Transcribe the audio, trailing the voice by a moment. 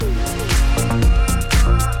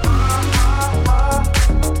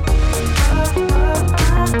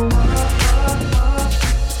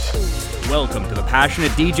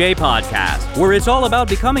Passionate DJ Podcast, where it's all about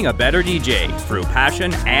becoming a better DJ through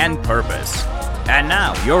passion and purpose. And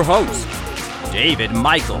now, your host, David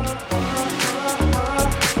Michael.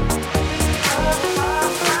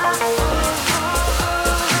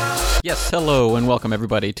 Yes, hello, and welcome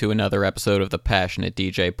everybody to another episode of the Passionate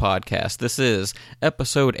DJ Podcast. This is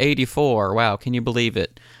episode 84. Wow, can you believe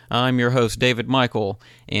it? I'm your host, David Michael,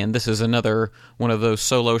 and this is another one of those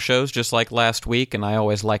solo shows just like last week, and I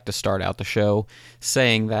always like to start out the show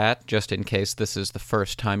saying that, just in case this is the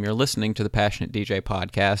first time you're listening to the Passionate DJ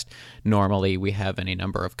Podcast. Normally, we have any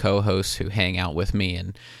number of co-hosts who hang out with me,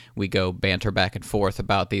 and we go banter back and forth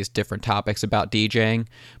about these different topics about DJing,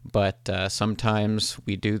 but sometimes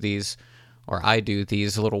we do these, or I do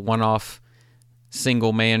these little one-off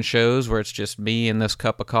single-man shows where it's just me and this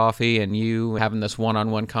cup of coffee and you having this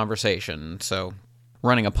one-on-one conversation. So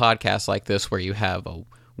running a podcast like this where you have a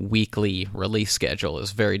weekly release schedule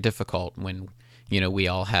is very difficult when, we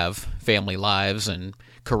all have family lives and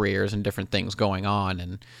careers and different things going on.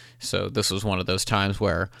 And so this was one of those times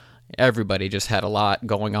where everybody just had a lot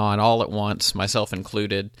going on all at once, myself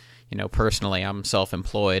included. Personally, I'm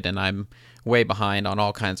self-employed and I'm way behind on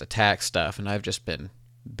all kinds of tax stuff, and I've just been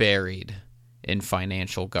buried in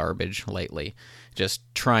financial garbage lately, just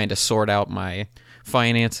trying to sort out my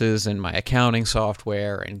finances and my accounting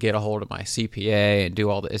software and get a hold of my CPA and do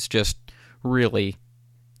all that. It's just really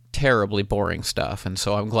terribly boring stuff, and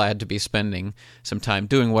so I'm glad to be spending some time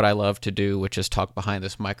doing what I love to do, which is talk behind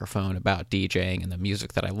this microphone about DJing and the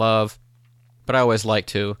music that I love. But I always like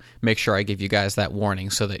to make sure I give you guys that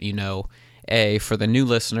warning so that you know, for the new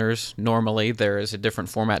listeners, normally there is a different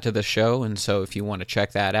format to this show, and so if you want to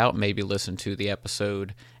check that out, maybe listen to the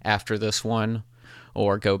episode after this one,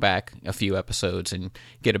 or go back a few episodes and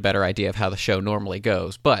get a better idea of how the show normally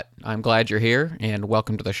goes. But I'm glad you're here, and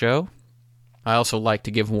welcome to the show. I also like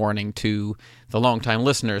to give warning to the longtime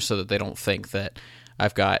listeners so that they don't think that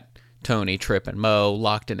I've got Tony, Trip, and Mo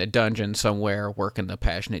locked in a dungeon somewhere working the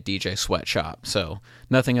Passionate DJ sweatshop. So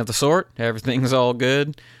nothing of the sort. Everything's all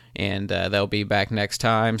good, and they'll be back next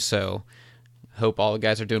time. So hope all the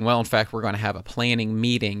guys are doing well. In fact, we're going to have a planning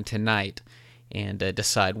meeting tonight and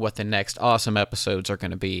decide what the next awesome episodes are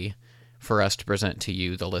going to be for us to present to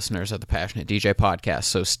you, the listeners of the Passionate DJ Podcast.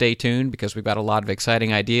 So stay tuned, because we've got a lot of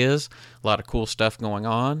exciting ideas, a lot of cool stuff going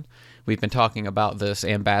on. We've been talking about this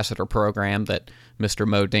ambassador program that Mr.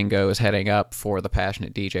 Mo Dingo is heading up for the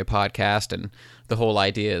Passionate DJ Podcast, and the whole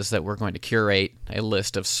idea is that we're going to curate a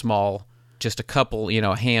list of small, just a couple,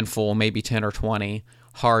 a handful, maybe 10 or 20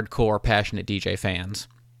 hardcore Passionate DJ fans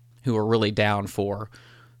who are really down for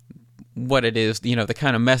what it is, the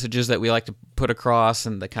kind of messages that we like to put across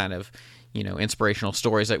and the kind of, inspirational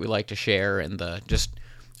stories that we like to share, and just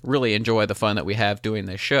really enjoy the fun that we have doing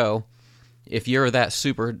this show. If you're that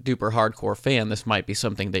super duper hardcore fan, this might be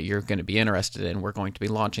something that you're going to be interested in. We're going to be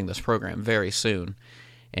launching this program very soon,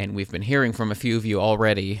 and we've been hearing from a few of you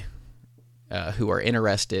already who are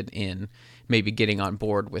interested in maybe getting on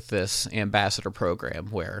board with this ambassador program,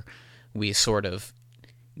 where we sort of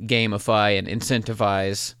gamify and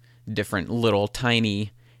incentivize different little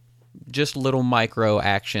tiny, just little micro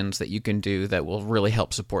actions that you can do that will really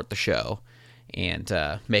help support the show, and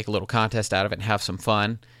make a little contest out of it and have some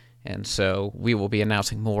fun. And so we will be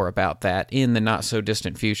announcing more about that in the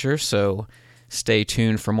not-so-distant future, so stay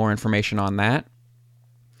tuned for more information on that.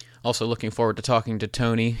 Also looking forward to talking to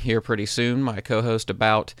Tony here pretty soon, my co-host,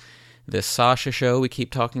 about this Sasha show we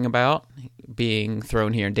keep talking about, being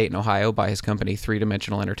thrown here in Dayton, Ohio by his company,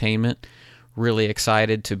 3-Dimensional Entertainment. Really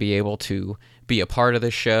excited to be able to be a part of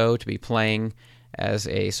this show, to be playing as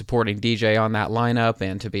a supporting DJ on that lineup,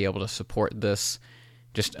 and to be able to support this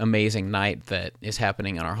just amazing night that is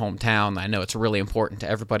happening in our hometown. I know it's really important to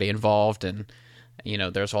everybody involved, and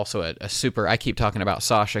there's also a super, I keep talking about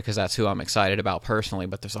Sasha because that's who I'm excited about personally,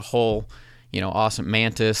 but there's a whole, awesome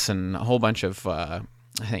Mantis and a whole bunch of, I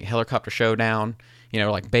think, Helicopter Showdown,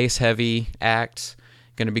 like bass heavy acts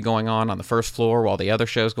going to be going on the first floor while the other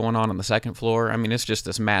show's going on the second floor. I mean, it's just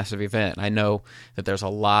this massive event. I know that there's a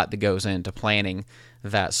lot that goes into planning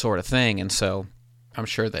that sort of thing, and so I'm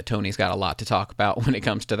sure that Tony's got a lot to talk about when it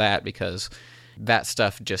comes to that, because that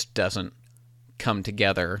stuff just doesn't come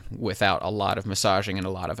together without a lot of massaging and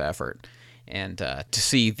a lot of effort. And to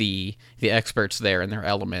see the experts there in their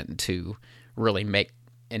element to really make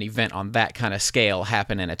an event on that kind of scale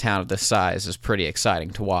happen in a town of this size is pretty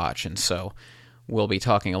exciting to watch. And so we'll be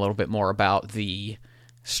talking a little bit more about the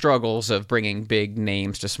struggles of bringing big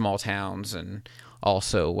names to small towns, and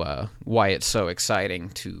also why it's so exciting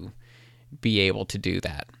to be able to do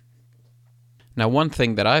that. Now, one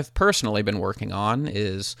thing that I've personally been working on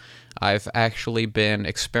is I've actually been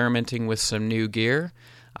experimenting with some new gear.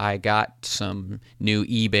 I got some new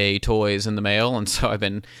eBay toys in the mail, and so I've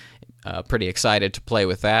been pretty excited to play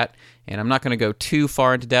with that. And I'm not going to go too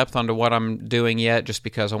far into depth onto what I'm doing yet, just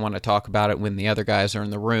because I want to talk about it when the other guys are in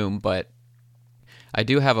the room, but I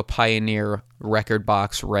do have a Pioneer record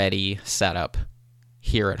box ready setup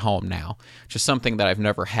here at home now, which is something that I've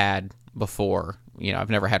never had before. I've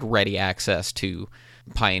never had ready access to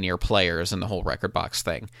Pioneer players and the whole record box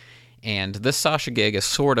thing. And this Sasha gig has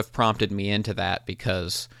sort of prompted me into that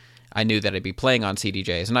because I knew that I'd be playing on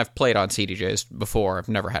CDJs, and I've played on CDJs before. I've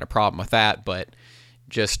never had a problem with that, but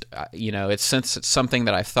just, since it's something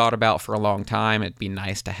that I've thought about for a long time, it'd be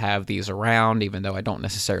nice to have these around, even though I don't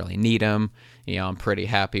necessarily need them. I'm pretty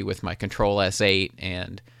happy with my Control S8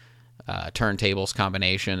 and turntables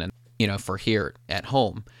combination, and, for here at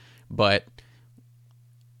home. But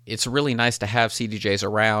it's really nice to have CDJs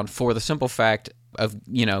around for the simple fact of,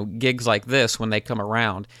 gigs like this, when they come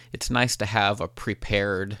around, it's nice to have a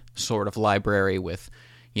prepared sort of library with,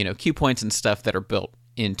 cue points and stuff that are built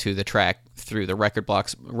into the track through the record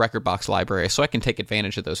box library, so I can take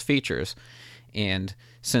advantage of those features. And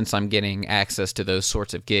since I'm getting access to those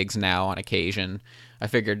sorts of gigs now on occasion, I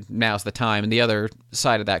figured now's the time. And the other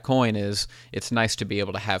side of that coin is it's nice to be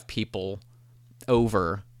able to have people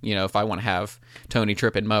over. If I want to have Tony,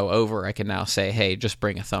 Tripp, and Mo over, I can now say, hey, just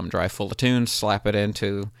bring a thumb drive full of tunes, slap it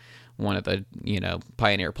into one of the,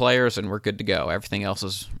 Pioneer players, and we're good to go. Everything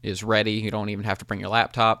else is ready. You don't even have to bring your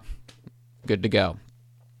laptop. Good to go.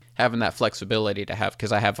 Having that flexibility to have,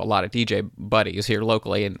 because I have a lot of DJ buddies here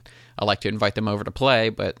locally, and I like to invite them over to play,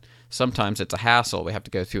 but sometimes it's a hassle. We have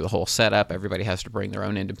to go through the whole setup. Everybody has to bring their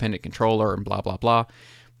own independent controller and blah, blah, blah.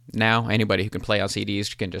 Now, anybody who can play on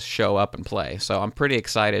CDs can just show up and play. So I'm pretty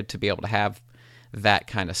excited to be able to have that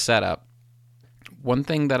kind of setup. One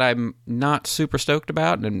thing that I'm not super stoked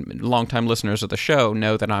about, and longtime listeners of the show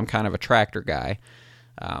know that I'm kind of a tractor guy.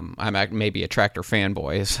 I'm maybe a tractor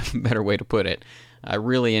fanboy is a better way to put it. I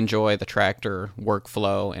really enjoy the tractor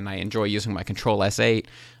workflow, and I enjoy using my Control S8.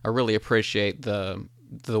 I really appreciate the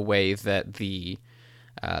way that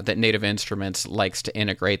that Native Instruments likes to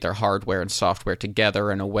integrate their hardware and software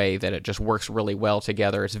together in a way that it just works really well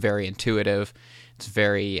together. It's very intuitive. It's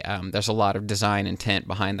very there's a lot of design intent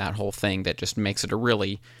behind that whole thing that just makes it a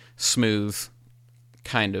really smooth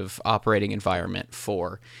kind of operating environment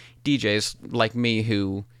for DJs like me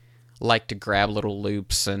who like to grab little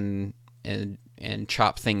loops and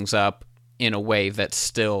chop things up in a way that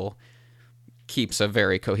still keeps a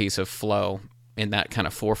very cohesive flow in that kind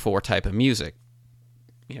of 4/4 type of music.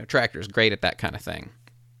 Tractor's great at that kind of thing.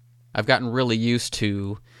 I've gotten really used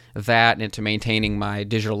to that and to maintaining my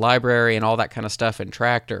digital library and all that kind of stuff in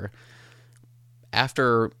Tractor.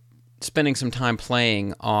 After spending some time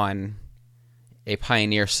playing on a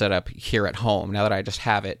Pioneer setup here at home, now that I just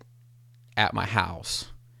have it at my house,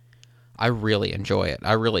 I really enjoy it.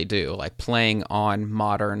 I really do. Like, playing on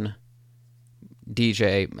modern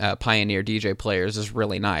Pioneer DJ players is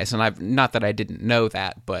really nice. And not that I didn't know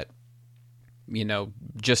that, but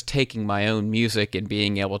just taking my own music and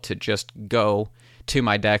being able to just go to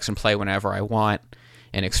my decks and play whenever I want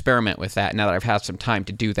and experiment with that, now that I've had some time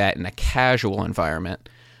to do that in a casual environment,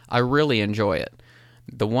 I really enjoy it.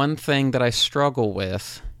 The one thing that I struggle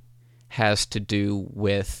with has to do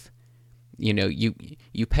with,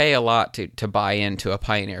 you pay a lot to buy into a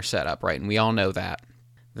Pioneer setup, right? And we all know that.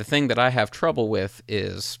 The thing that I have trouble with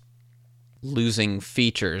is losing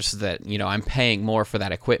features that, I'm paying more for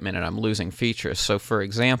that equipment and I'm losing features. So, for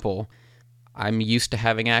example, I'm used to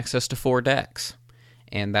having access to 4 decks,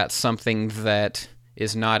 and that's something that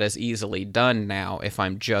is not as easily done now if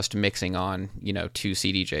I'm just mixing on, 2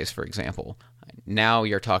 CDJs, for example. Now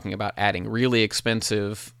you're talking about adding really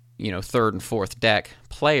expensive, 3rd and 4th deck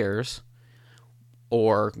players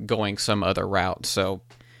or going some other route. So,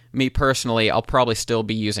 me personally, I'll probably still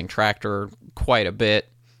be using Tractor quite a bit,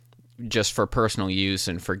 just for personal use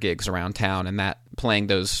and for gigs around town, and that playing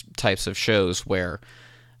those types of shows where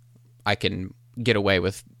I can get away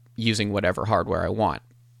with using whatever hardware I want.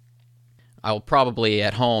 I'll probably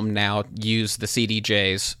at home now use the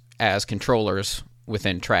CDJs as controllers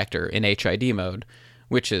within Tractor in HID mode,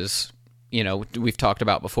 which is, we've talked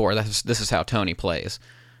about before. This is how Tony plays,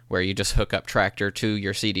 where you just hook up Tractor to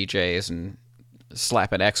your CDJs and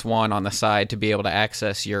slap an X1 on the side to be able to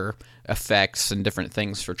access your effects and different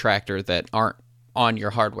things for Tractor that aren't on your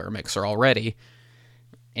hardware mixer already,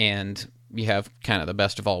 and you have kind of the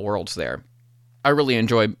best of all worlds there. I really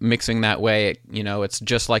enjoy mixing that way. It's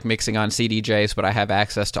just like mixing on CDJs, but I have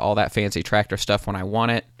access to all that fancy Tractor stuff when I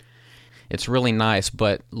want it. It's really nice,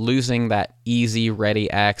 but losing that easy, ready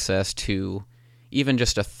access to even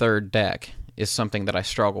just a third deck is something that I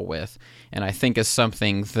struggle with, and I think is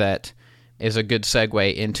something that is a good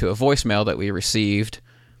segue into a voicemail that we received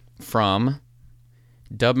from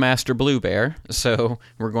Dubmaster Blue Bear. So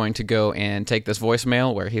we're going to go and take this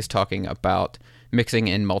voicemail where he's talking about mixing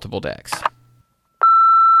in multiple decks.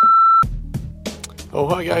 Oh,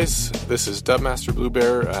 hi guys, this is Dubmaster Blue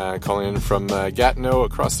Bear calling in from Gatineau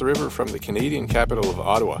across the river from the Canadian capital of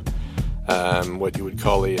Ottawa. What you would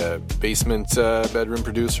call a basement bedroom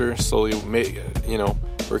producer, slowly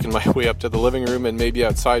working my way up to the living room and maybe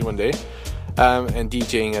outside one day. And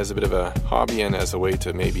DJing as a bit of a hobby and as a way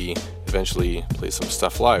to maybe eventually play some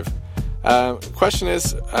stuff live. Question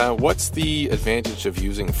is, what's the advantage of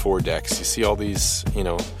using 4 decks? You see all these,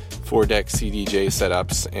 4-deck CDJ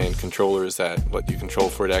setups and controllers that let you control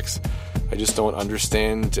 4 decks. I just don't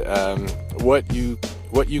understand what you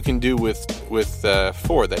can do with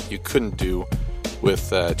 4 that you couldn't do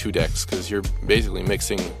with 2 decks, because you're basically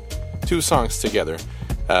mixing 2 songs together.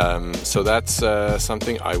 So that's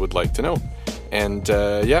something I would like to know. And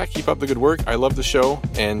keep up the good work. I love the show,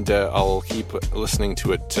 and I'll keep listening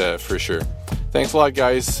to it for sure. Thanks a lot,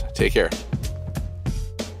 guys. Take care.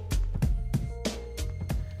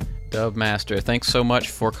 Dubmaster, thanks so much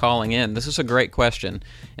for calling in. This is a great question,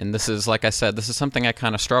 and this is, like I said, this is something I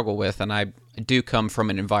kind of struggle with, and I do come from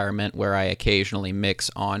an environment where I occasionally mix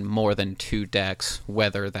on more than 2 decks,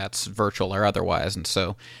 whether that's virtual or otherwise, and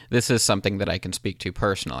so this is something that I can speak to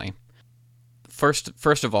personally.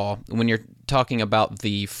 First of all, when you're talking about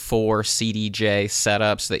the 4 CDJ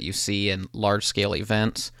setups that you see in large-scale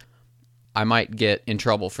events, I might get in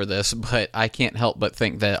trouble for this, but I can't help but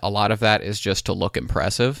think that a lot of that is just to look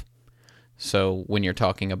impressive. So when you're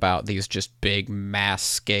talking about these just big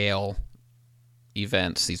mass-scale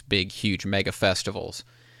events, these big, huge mega festivals,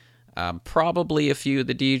 probably a few of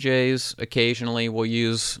the DJs occasionally will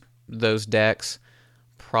use those decks,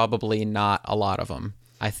 probably not a lot of them.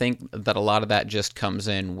 I think that a lot of that just comes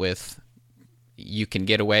in with, you can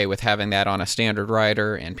get away with having that on a standard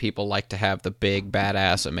rider, and people like to have the big,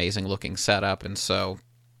 badass, amazing-looking setup, and so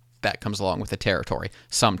that comes along with the territory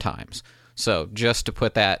sometimes. So just to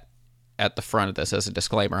put that at the front of this as a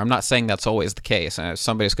disclaimer, I'm not saying that's always the case.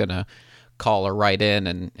 Somebody's going to call or write in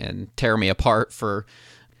and tear me apart for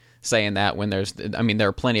saying that when there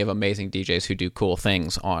are plenty of amazing DJs who do cool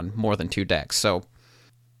things on more than 2 decks. So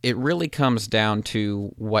it really comes down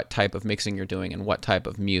to what type of mixing you're doing and what type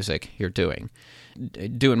of music you're doing.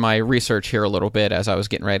 Doing my research here a little bit as I was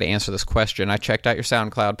getting ready to answer this question, I checked out your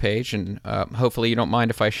SoundCloud page, and hopefully you don't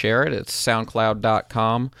mind if I share it. It's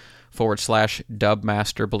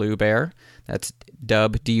soundcloud.com/Dubmaster Blue Bear. That's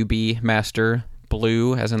Dub, D-U-B, Master,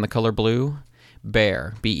 Blue, as in the color blue,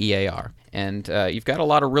 Bear, B-E-A-R. And you've got a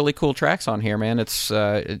lot of really cool tracks on here, man. It's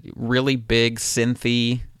really big,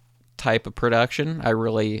 synthy type of production. I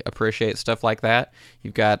really appreciate stuff like that.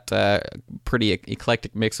 You've got a pretty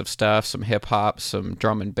eclectic mix of stuff, some hip-hop, some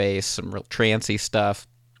drum and bass, some real trancey stuff,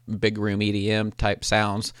 big room EDM type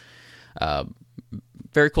sounds.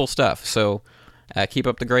 Very cool stuff. So keep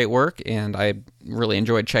up the great work, and I really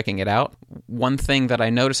enjoyed checking it out. One thing that I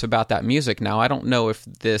notice about that music now, I don't know if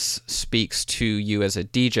this speaks to you as a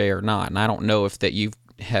DJ or not, and I don't know if that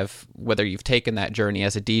whether you've taken that journey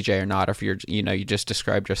as a DJ or not, if you just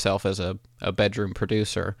described yourself as a bedroom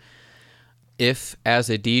producer. If as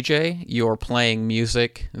a DJ you're playing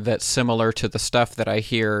music that's similar to the stuff that I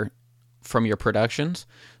hear from your productions,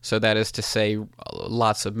 so that is to say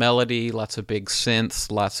lots of melody, lots of big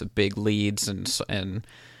synths, lots of big leads, and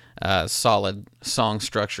solid song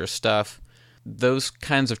structure stuff, those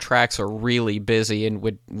kinds of tracks are really busy and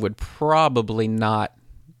would probably not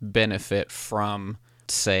benefit from,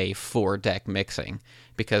 say, 4-deck mixing,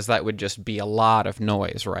 because that would just be a lot of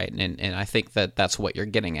noise, right? And I think that that's what you're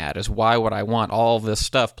getting at, is why would I want all this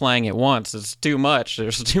stuff playing at once? It's too much.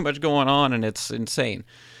 There's too much going on, and it's insane.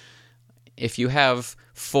 If you have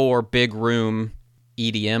 4 big room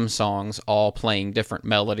EDM songs all playing different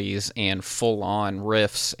melodies and full-on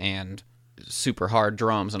riffs and super hard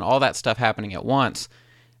drums and all that stuff happening at once,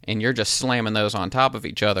 and you're just slamming those on top of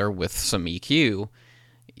each other with some EQ,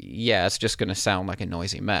 yeah, it's just going to sound like a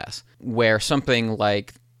noisy mess. Where something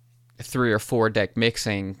like 3 or 4 deck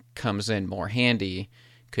mixing comes in more handy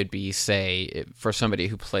could be, say, for somebody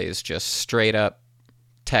who plays just straight up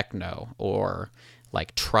techno or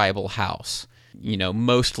like tribal house,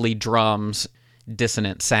 mostly drums,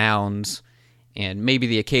 dissonant sounds, and maybe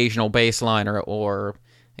the occasional bass line or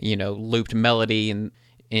looped melody, and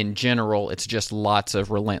in general it's just lots of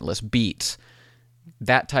relentless beats.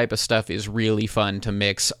 that type of stuff is really fun to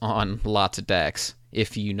mix on lots of decks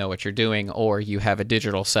if you know what you're doing, or you have a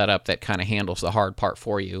digital setup that kind of handles the hard part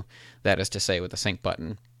for you, that is to say with the sync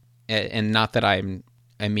button. And not that I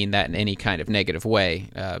mean that in any kind of negative way.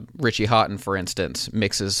 Richie Houghton, for instance,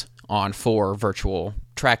 mixes on 4 virtual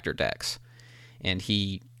tractor decks, and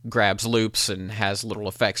he grabs loops and has little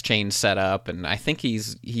effects chains set up, and I think he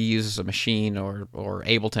uses a machine or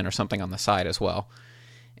Ableton or something on the side as well.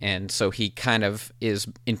 And so he kind of is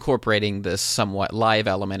incorporating this somewhat live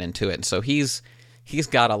element into it. And so he's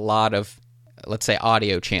got a lot of, let's say,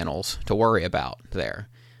 audio channels to worry about there.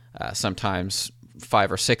 Sometimes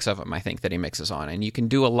 5 or 6 of them, I think, that he mixes on. And you can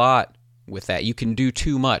do a lot with that. You can do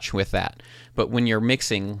too much with that. But when you're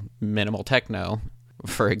mixing minimal techno,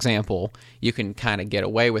 for example, you can kind of get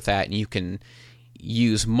away with that, and you can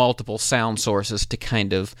use multiple sound sources to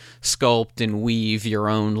kind of sculpt and weave your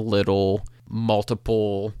own little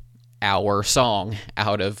multiple hour song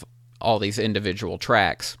out of all these individual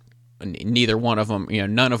tracks. Neither one of them,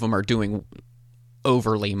 none of them are doing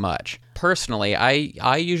overly much. Personally,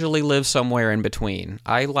 I usually live somewhere in between.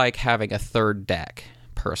 I like having a third deck,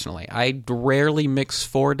 personally. I rarely mix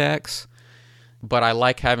 4 decks, but I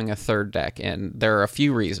like having a third deck, and there are a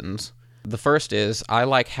few reasons. The first is I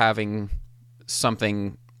like having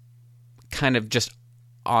something kind of just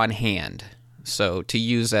on hand, so to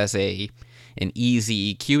use as an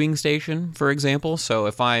easy queuing station, for example. So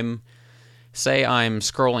if I'm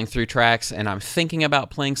scrolling through tracks and I'm thinking about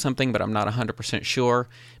playing something, but I'm not 100% sure,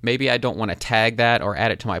 maybe I don't want to tag that or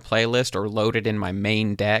add it to my playlist or load it in my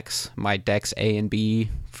main decks, my decks A and B,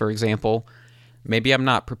 for example. Maybe I'm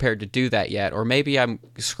not prepared to do that yet, or maybe I'm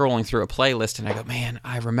scrolling through a playlist and I go, man,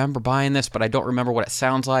 I remember buying this, but I don't remember what it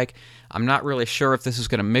sounds like. I'm not really sure if this is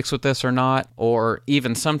going to mix with this or not. Or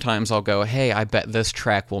even sometimes I'll go, hey, I bet this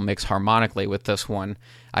track will mix harmonically with this one.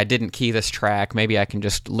 I didn't key this track. Maybe I can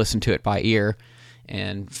just listen to it by ear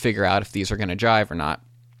and figure out if these are going to jive or not.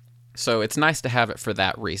 So it's nice to have it for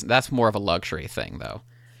that reason. That's more of a luxury thing, though.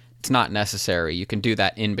 It's not necessary. You can do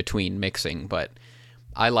that in between mixing, but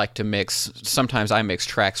I like to mix. Sometimes I mix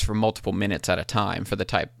tracks for multiple minutes at a time for the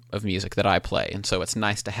type of music that I play, and so it's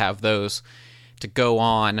nice to have those to go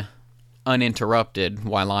on uninterrupted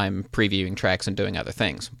while I'm previewing tracks and doing other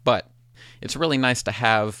things. But it's really nice to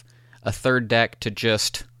have a third deck to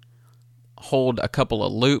just hold a couple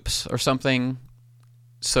of loops or something,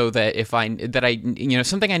 so that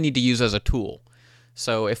something I need to use as a tool.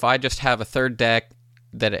 So if I just have a third deck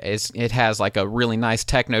it has like a really nice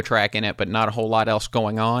techno track in it, but not a whole lot else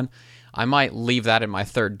going on, I might leave that in my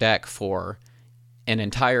third deck for an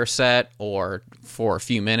entire set or for a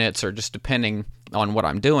few minutes, or just depending on what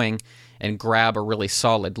I'm doing, and grab a really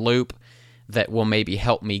solid loop that will maybe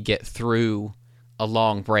help me get through a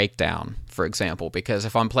long breakdown, for example. Because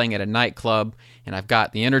if I'm playing at a nightclub and I've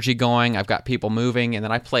got the energy going, I've got people moving, and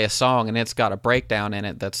then I play a song and it's got a breakdown in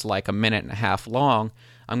it that's like a minute and a half long,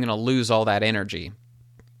 I'm going to lose all that energy,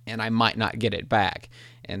 and I might not get it back.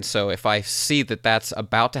 And so if I see that that's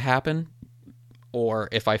about to happen, or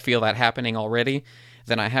if I feel that happening already,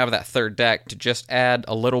 then I have that third deck to just add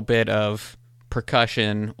a little bit of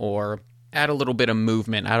percussion, or add a little bit of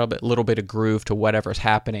movement, add a little bit of groove to whatever's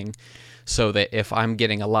happening, so that if I'm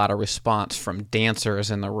getting a lot of response from dancers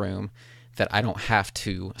in the room, that I don't have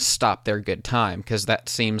to stop their good time, because that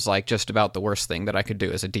seems like just about the worst thing that I could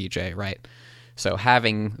do as a DJ, right? So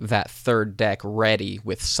having that third deck ready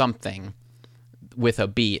with something, with a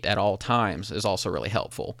beat at all times, is also really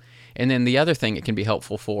helpful. And then the other thing it can be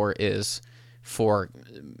helpful for is for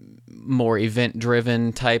more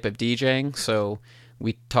event-driven type of DJing. So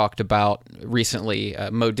we talked about recently,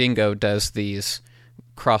 Modingo does these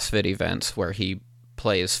CrossFit events where he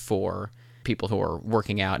plays for people who are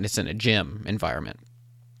working out, and it's in a gym environment.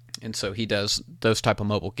 And so he does those type of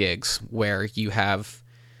mobile gigs where you have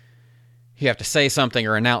to say something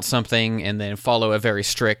or announce something and then follow a very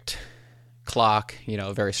strict clock,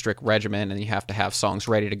 a very strict regimen, and you have to have songs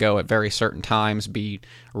ready to go at very certain times, be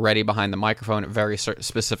ready behind the microphone at very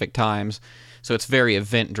specific times. So it's very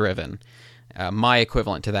event-driven. My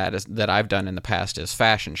equivalent to that is that I've done in the past is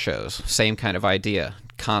fashion shows. Same kind of idea.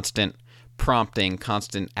 Constant prompting,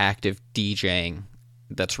 constant active DJing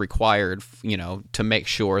that's required, to make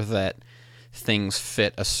sure that things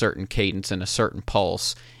fit a certain cadence and a certain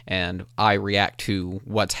pulse, and I react to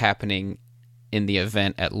what's happening in the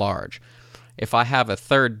event at large. If I have a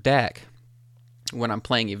third deck when I'm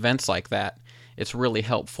playing events like that, it's really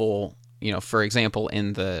helpful. For example,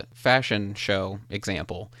 in the fashion show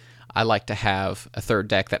example, I like to have a third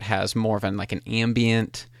deck that has more of an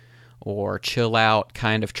ambient or chill out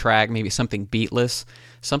kind of track, maybe something beatless,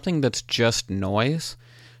 something that's just noise,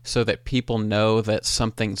 so that people know that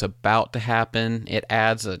something's about to happen. It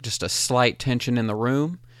adds just a slight tension in the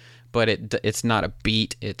room, but it's not a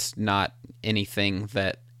beat. It's not anything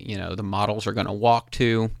that, the models are going to walk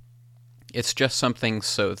to. It's just something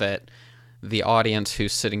so that the audience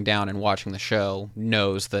who's sitting down and watching the show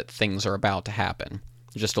knows that things are about to happen.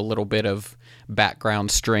 Just a little bit of background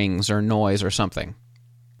strings or noise or something.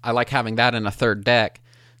 I like having that in a third deck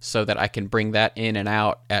so that I can bring that in and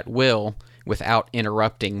out at will without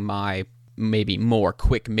interrupting my maybe more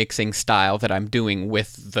quick mixing style that I'm doing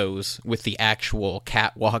with the actual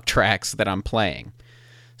catwalk tracks that I'm playing.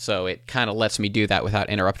 So it kind of lets me do that without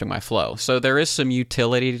interrupting my flow. So there is some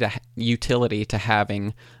utility to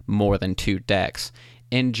having more than 2 decks.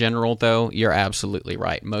 In general, though, you're absolutely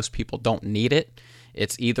right. Most people don't need it.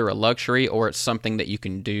 It's either a luxury or it's something that you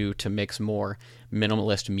can do to mix more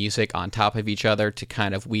minimalist music on top of each other to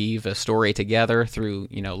kind of weave a story together through,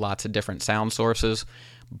 lots of different sound sources.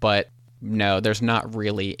 But no, there's not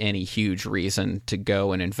really any huge reason to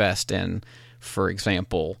go and invest in, for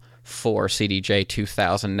example, 4 CDJ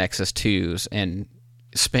 2000 Nexus 2s and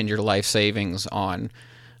spend your life savings on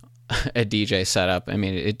a DJ setup. I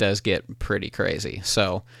mean, it does get pretty crazy.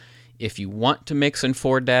 So if you want to mix in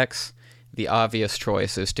 4 decks, the obvious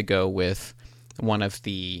choice is to go with one of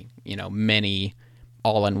the, many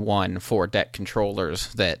all-in-one 4-deck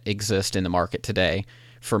controllers that exist in the market today.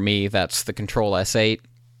 For me, that's the Control S8.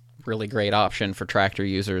 Really great option for Traktor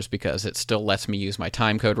users because it still lets me use my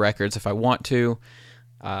timecode records if I want to.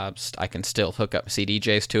 I can still hook up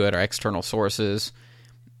CDJs to it or external sources.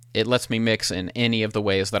 It lets me mix in any of the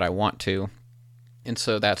ways that I want to, and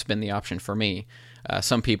so that's been the option for me.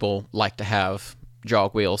 Some people like to have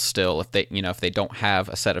jog wheels still if they don't have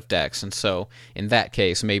a set of decks, and so in that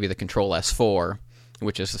case, maybe the Control S4,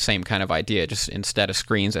 which is the same kind of idea, just instead of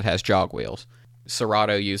screens, it has jog wheels.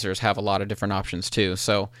 Serato users have a lot of different options too,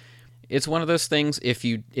 so it's one of those things, if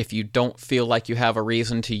you don't feel like you have a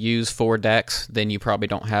reason to use 4 decks, then you probably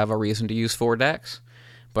don't have a reason to use 4 decks.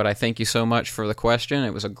 But I thank you so much for the question.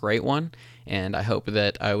 It was a great one, and I hope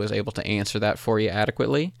that I was able to answer that for you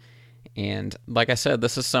adequately. And like I said,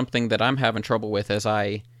 this is something that I'm having trouble with as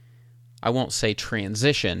I won't say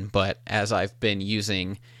transition, but as I've been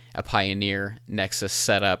using a Pioneer Nexus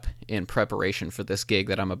setup in preparation for this gig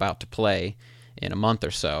that I'm about to play in a month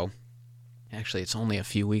or so. Actually, it's only a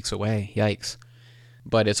few weeks away. Yikes.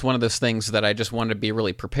 But it's one of those things that I just wanted to be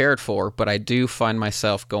really prepared for, but I do find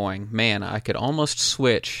myself going, man, I could almost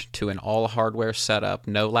switch to an all-hardware setup,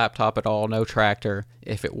 no laptop at all, no Traktor,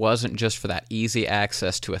 if it wasn't just for that easy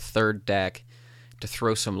access to a third deck to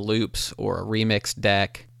throw some loops or a remix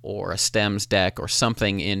deck or a stems deck or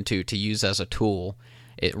something into to use as a tool.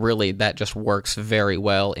 That just works very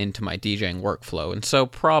well into my DJing workflow. And so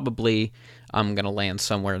probably I'm going to land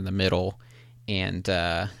somewhere in the middle. And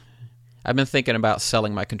I've been thinking about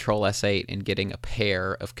selling my Control S8 and getting a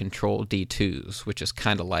pair of Control D2s, which is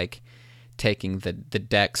kind of like taking the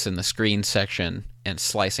decks in the screen section and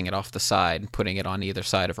slicing it off the side and putting it on either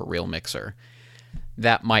side of a real mixer.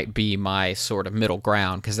 That might be my sort of middle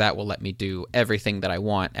ground, because that will let me do everything that I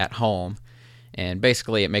want at home. And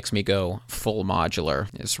basically it makes me go full modular.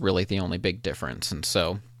 It's really the only big difference. And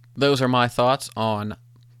so those are my thoughts on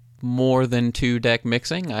more than 2 deck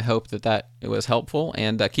mixing. I hope that it was helpful,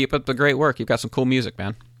 and keep up the great work. You've got some cool music,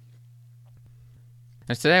 man.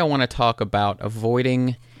 And today I want to talk about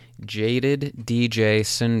avoiding jaded DJ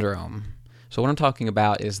syndrome. So what I'm talking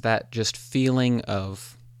about is that just feeling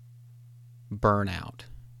of burnout.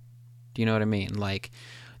 Do you know what I mean? Like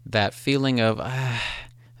that feeling of,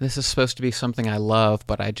 this is supposed to be something I love,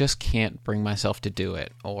 but I just can't bring myself to do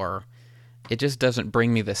it, or it just doesn't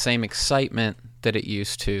bring me the same excitement that it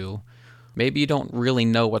used to. Maybe you don't really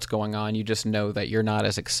know what's going on, you just know that you're not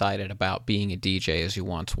as excited about being a DJ as you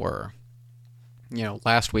once were.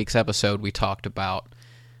 Last week's episode we talked about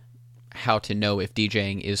how to know if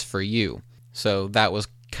DJing is for you. So that was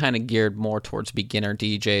kind of geared more towards beginner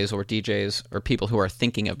DJs or people who are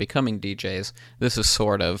thinking of becoming DJs. This is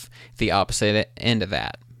sort of the opposite end of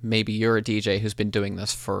that. Maybe you're a DJ who's been doing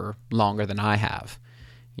this for longer than I have.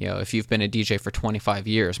 If you've been a DJ for 25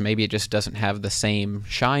 years, maybe it just doesn't have the same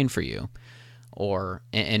shine for you.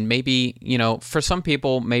 And maybe, for some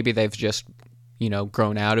people, maybe they've just,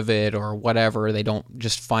 grown out of it or whatever. They don't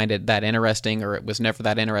just find it that interesting, or it was never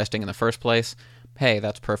that interesting in the first place. Hey,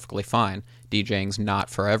 that's perfectly fine. DJing's not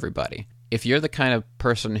for everybody. If you're the kind of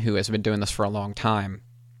person who has been doing this for a long time,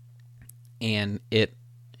 and it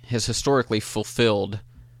has historically fulfilled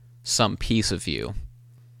some piece of you,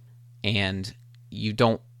 and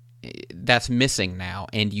that's missing now,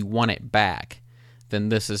 and you want it back, then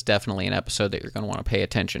this is definitely an episode that you're going to want to pay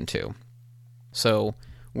attention to. So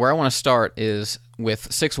Where I want to start is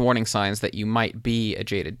with 6 warning signs that you might be a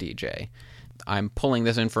jaded DJ. I'm pulling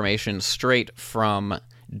this information straight from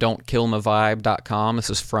don'tkillmavibe.com. This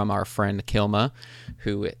is from our friend Kilma,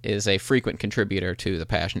 who is a frequent contributor to the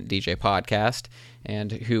Passionate DJ podcast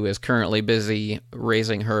and who is currently busy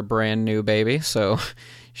raising her brand new baby. So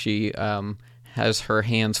she has her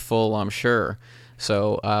hands full, I'm sure.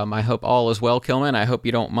 So I hope all is well, Kilma, and I hope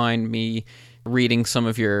you don't mind me reading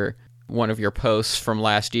one of your posts from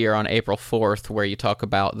last year on April 4th where you talk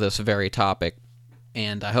about this very topic.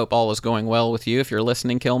 And I hope all is going well with you if you're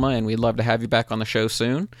listening, Kilma, and we'd love to have you back on the show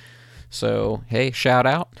soon. So, hey, shout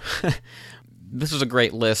out. This is a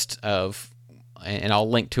great list of, and I'll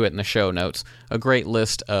link to it in the show notes, a great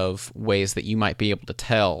list of ways that you might be able to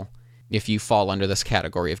tell if you fall under this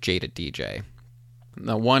category of jaded DJ.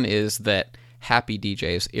 Now, one is that happy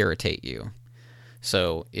DJs irritate you.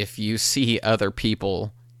 So if you see other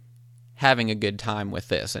people having a good time with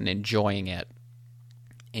this and enjoying it,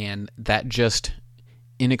 and that just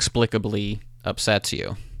inexplicably upsets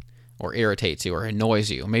you or irritates you or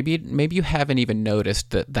annoys you, maybe you haven't even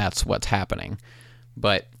noticed that that's what's happening,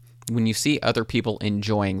 but when you see other people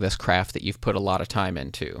enjoying this craft that you've put a lot of time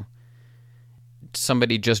into,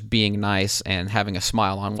 somebody just being nice and having a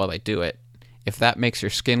smile on while they do it, if that makes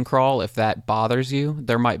your skin crawl, if that bothers you,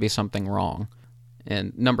 there might be something wrong.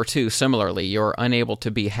 And number 2, similarly, you're unable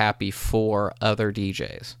to be happy for other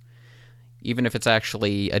DJs, even if it's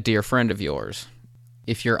actually a dear friend of yours.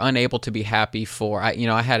 If you're unable to be happy for,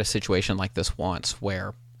 I had a situation like this once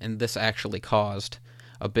where, and this actually caused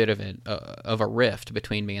a bit of a rift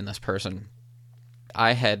between me and this person.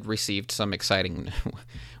 I had received some exciting,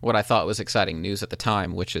 what I thought was exciting news at the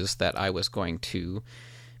time, which is that I was going to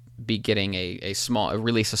be getting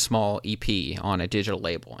release a small EP on a digital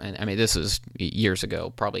label. And I mean, this is years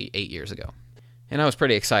ago, probably 8 years ago. And I was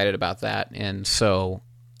pretty excited about that. And so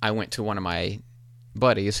I went to one of my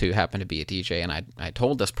buddies who happened to be a DJ, and I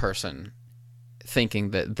told this person,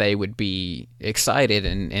 thinking that they would be excited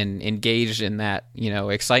and engaged in that,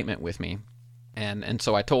 excitement with me. And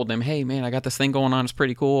so I told them, hey man, I got this thing going on. It's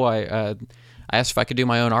pretty cool. I asked if I could do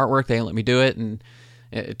my own artwork. They let me do it. And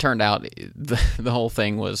it turned out the whole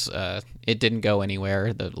thing was, it didn't go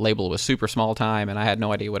anywhere. The label was super small time, and I had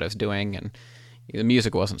no idea what I was doing, and the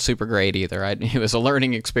music wasn't super great either. It was a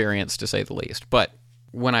learning experience, to say the least. But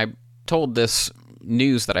when I told this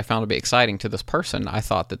news that I found to be exciting to this person, I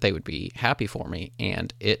thought that they would be happy for me,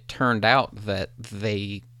 and it turned out that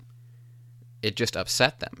it just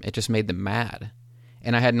upset them. It just made them mad,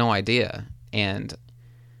 and I had no idea. And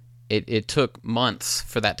it took months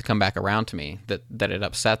for that to come back around to me, that it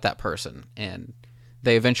upset that person. And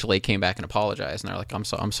they eventually came back and apologized, and they're like,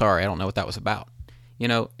 I'm sorry, I don't know what that was about.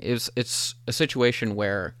 It's a situation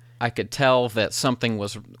where I could tell that something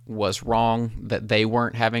was wrong, that they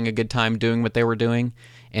weren't having a good time doing what they were doing,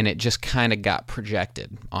 and it just kind of got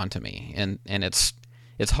projected onto me. And it's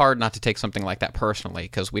hard not to take something like that personally,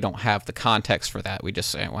 because we don't have the context for that. We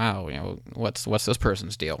just say, wow, what's this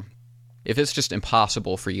person's deal? If it's just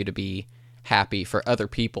impossible for you to be happy for other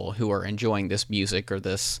people who are enjoying this music or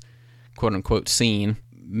this quote-unquote scene,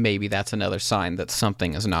 maybe that's another sign that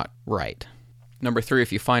something is not right. Number 3,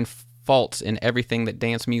 if you find faults in everything that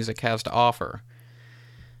dance music has to offer,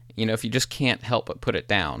 if you just can't help but put it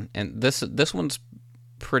down. And this one's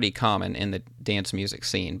pretty common in the dance music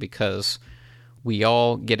scene, because we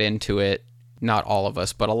all get into it, not all of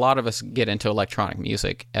us, but a lot of us get into electronic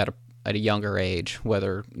music at a younger age,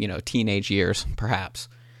 whether, teenage years, perhaps.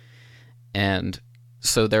 And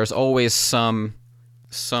so there's always some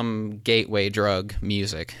gateway drug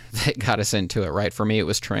music that got us into it, right? For me, it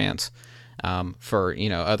was trance. For,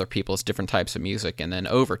 other people, it's different types of music. And then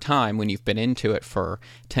over time, when you've been into it for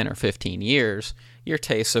 10 or 15 years, your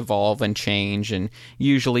tastes evolve and change, and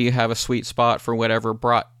usually you have a sweet spot for whatever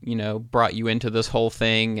brought you into this whole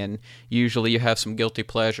thing, and usually you have some guilty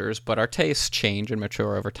pleasures, but our tastes change and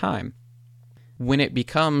mature over time. When it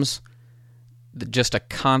becomes just a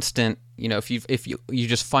constant, if you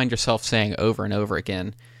just find yourself saying over and over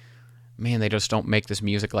again, man, they just don't make this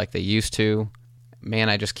music like they used to. Man,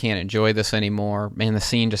 I just can't enjoy this anymore. Man, the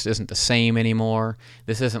scene just isn't the same anymore.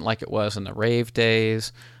 This isn't like it was in the rave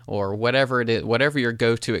days, or whatever it is, whatever your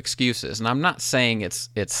go-to excuse is. And I'm not saying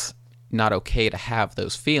it's not okay to have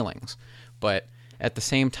those feelings, but at the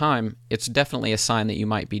same time, it's definitely a sign that you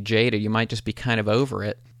might be jaded. You might just be kind of over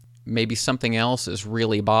it. Maybe something else is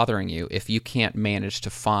really bothering you if you can't manage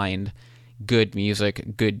to find good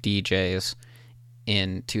music, good DJs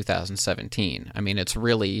in 2017. I mean, it's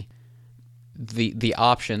really... The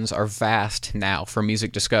options are vast now for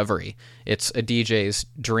music discovery. It's a DJ's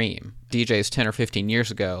dream. DJs 10 or 15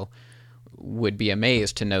 years ago, would be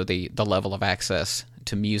amazed to know the level of access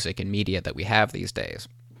to music and media that we have these days.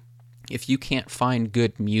 If you can't find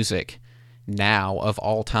good music now of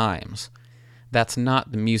all times, that's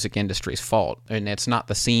not the music industry's fault, and it's not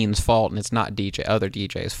the scene's fault, and it's not other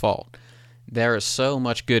DJs' fault. There is so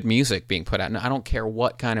much good music being put out, and I don't care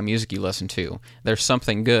what kind of music you listen to. There's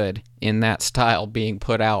something good in that style being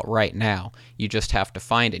put out right now. You just have to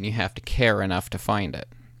find it, and you have to care enough to find it.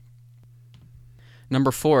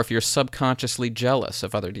 Number 4, if you're subconsciously jealous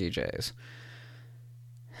of other DJs.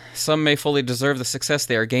 Some may fully deserve the success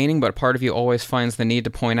they are gaining, but a part of you always finds the need to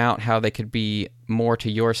point out how they could be more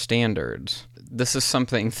to your standards. This is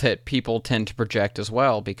something that people tend to project as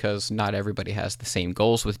well, because not everybody has the same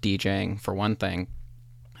goals with DJing, for one thing.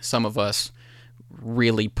 Some of us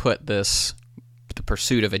really put the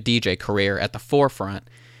pursuit of a DJ career at the forefront,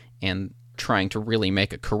 and trying to really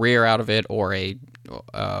make a career out of it, or an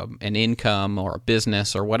income, or a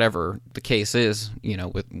business, or whatever the case is,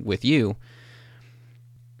 with you.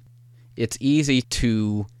 It's easy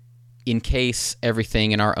to encase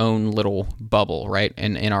everything in our own little bubble, right?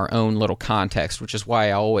 And in our own little context, which is why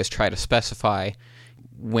I always try to specify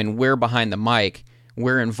when we're behind the mic,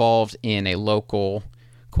 we're involved in a local,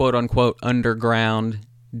 quote-unquote, underground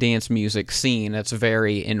dance music scene that's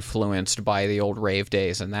very influenced by the old rave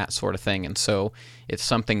days and that sort of thing. And so it's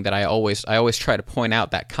something that I always try to point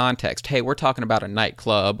out that context. Hey, we're talking about a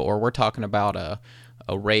nightclub, or we're talking about a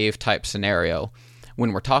rave type scenario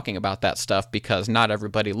when we're talking about that stuff, because not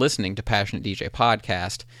everybody listening to Passionate DJ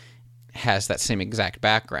Podcast has that same exact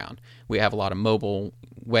background. We have a lot of mobile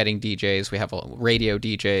wedding DJs, we have radio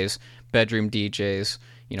DJs, bedroom DJs,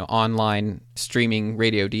 online streaming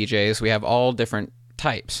radio DJs. We have all different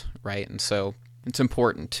types, right? And so it's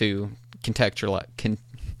important to contextualize.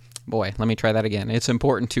 It's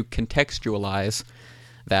important to contextualize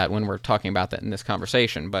that when we're talking about that in this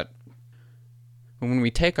conversation. But when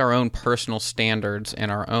we take our own personal standards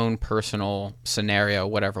and our own personal scenario,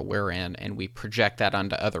 whatever we're in, and we project that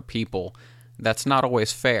onto other people, that's not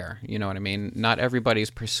always fair. You know what I mean? Not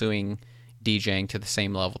everybody's pursuing DJing to the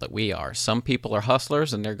same level that we are. Some people are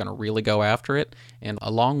hustlers, and they're going to really go after it. And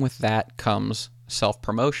along with that comes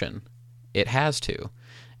self-promotion. It has to.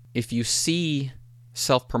 If you see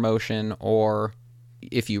self-promotion, or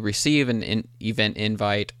if you receive an event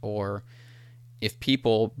invite, or if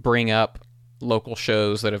people bring up local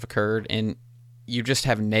shows that have occurred and you just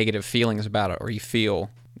have negative feelings about it, or you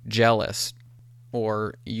feel jealous,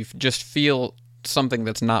 or you just feel something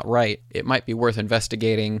that's not right, it might be worth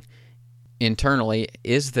investigating internally.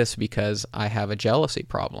 Is this because I have a jealousy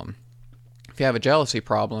problem? If you have a jealousy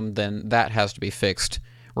problem, then that has to be fixed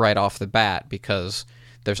right off the bat, because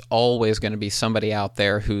there's always going to be somebody out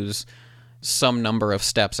there who's some number of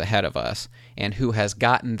steps ahead of us, and who has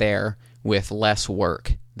gotten there with less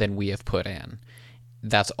work than we have put in.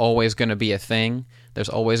 That's always going to be a thing. There's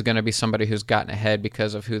always going to be somebody who's gotten ahead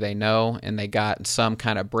because of who they know, and they got some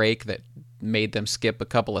kind of break that made them skip a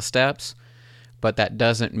couple of steps, but that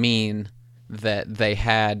doesn't mean that they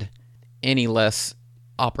had any less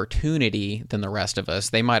opportunity than the rest of us.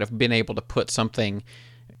 They might have been able to put something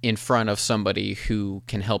in front of somebody who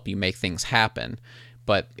can help you make things happen,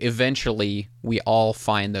 but eventually we all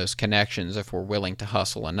find those connections if we're willing to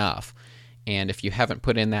hustle enough. And if you haven't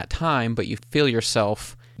put in that time, but you feel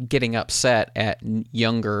yourself getting upset at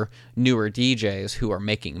younger, newer DJs who are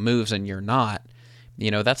making moves and you're not,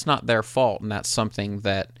 that's not their fault, and that's something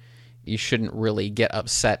that you shouldn't really get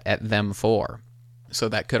upset at them for. So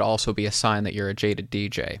that could also be a sign that you're a jaded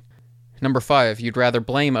DJ. Number 5, you'd rather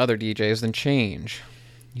blame other DJs than change.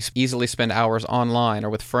 You easily spend hours online or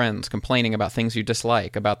with friends complaining about things you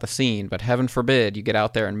dislike about the scene, but heaven forbid you get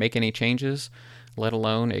out there and make any changes, let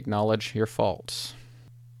alone acknowledge your faults.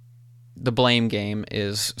 The blame game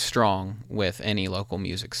is strong with any local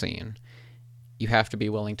music scene. You have to be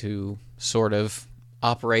willing to sort of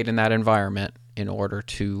operate in that environment in order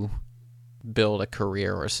to build a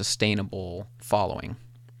career or a sustainable following.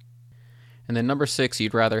 And then number 6,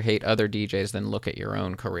 you'd rather hate other DJs than look at your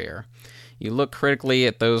own career. You look critically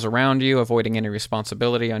at those around you, avoiding any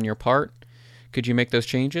responsibility on your part. Could you make those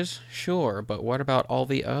changes? Sure, but what about all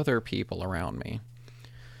the other people around me?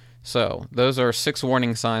 So, those are 6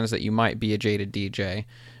 warning signs that you might be a jaded DJ.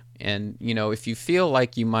 And, if you feel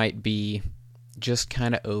like you might be just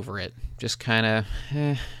kind of over it, just kind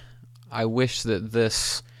of, I wish that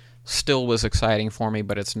this still was exciting for me,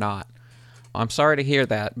 but it's not. I'm sorry to hear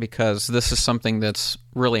that, because this is something that's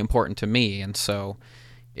really important to me, and so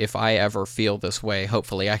if I ever feel this way,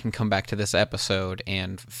 hopefully I can come back to this episode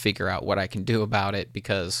and figure out what I can do about it,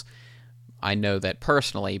 because I know that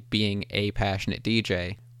personally, being a passionate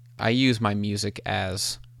DJ, I use my music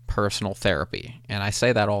as personal therapy. And I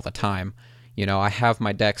say that all the time. You know, I have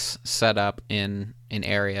my decks set up in an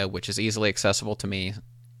area which is easily accessible to me,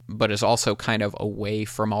 but is also kind of away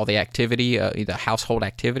from all the activity, the household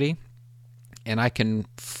activity. And I can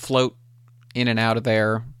float in and out of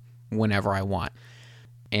there whenever I want.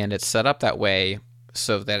 And it's set up that way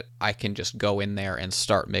so that I can just go in there and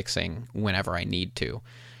start mixing whenever I need to.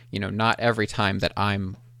 You know, not every time that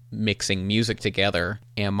I'm mixing music together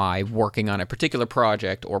am I working on a particular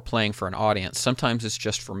project or playing for an audience. Sometimes it's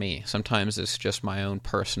just for me. Sometimes it's just my own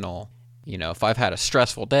personal, you know, if I've had a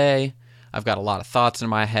stressful day, I've got a lot of thoughts in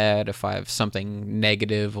my head, if I have something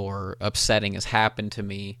negative or upsetting has happened to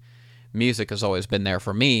me, music has always been there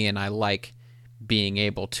for me, and I like being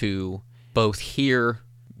able to both hear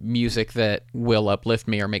music that will uplift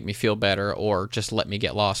me or make me feel better or just let me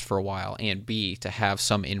get lost for a while, and B, to have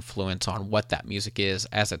some influence on what that music is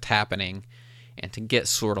as it's happening, and to get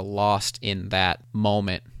sort of lost in that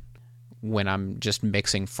moment when I'm just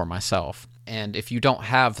mixing for myself. And if you don't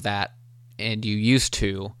have that, and you used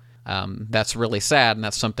to, that's really sad, and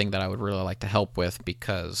that's something that I would really like to help with,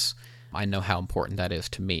 because I know how important that is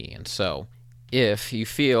to me. And so if you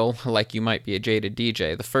feel like you might be a jaded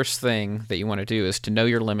DJ, the first thing that you want to do is to know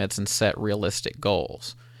your limits and set realistic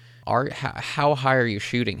goals. How high are you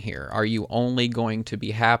shooting here? Are you only going to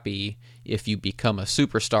be happy if you become a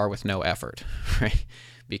superstar with no effort, right?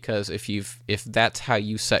 Because if that's how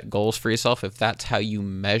you set goals for yourself, if that's how you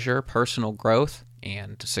measure personal growth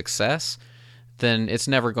and success, then it's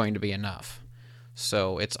never going to be enough.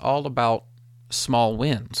 So it's all about small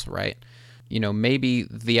wins, right? You know, maybe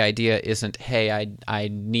the idea isn't, hey, I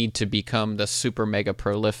need to become the super mega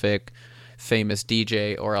prolific famous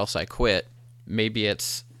DJ or else I quit. Maybe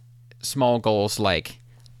it's small goals like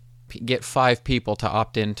get 5 people to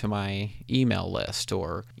opt into my email list,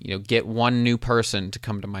 or, you know, get 1 new person to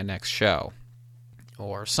come to my next show,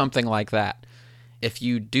 or something like that. If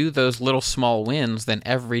you do those little small wins, then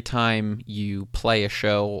every time you play a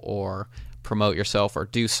show or promote yourself or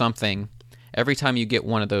do something, every time you get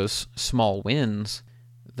one of those small wins,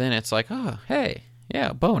 then it's like, oh, hey,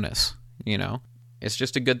 yeah, bonus, you know? It's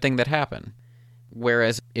just a good thing that happened.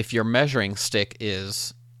 Whereas if your measuring stick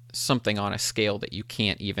is something on a scale that you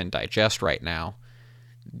can't even digest right now,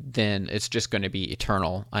 then it's just going to be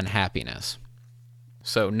eternal unhappiness.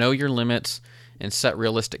 So know your limits and set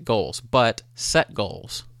realistic goals, but set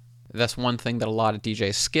goals. That's one thing that a lot of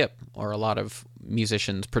DJs skip, or a lot of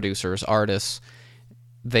musicians, producers, artists,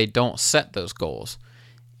 they don't set those goals.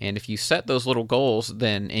 And if you set those little goals,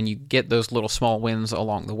 then, and you get those little small wins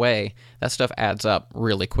along the way, that stuff adds up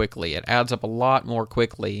really quickly. It adds up a lot more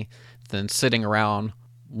quickly than sitting around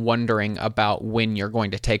wondering about when you're going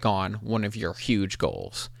to take on one of your huge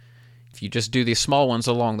goals. If you just do these small ones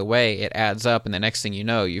along the way, it adds up, and the next thing you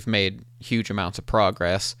know, you've made huge amounts of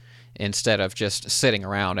progress instead of just sitting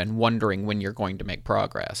around and wondering when you're going to make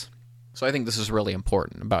progress. So I think this is really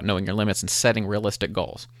important about knowing your limits and setting realistic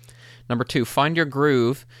goals. Number 2, find your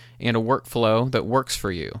groove and a workflow that works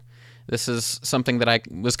for you. This is something that I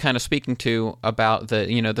was kind of speaking to about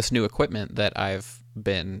this new equipment that I've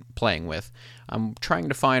been playing with. I'm trying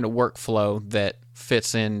to find a workflow that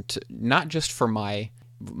fits into not just for my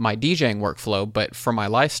DJing workflow, but for my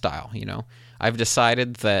lifestyle. You know, I've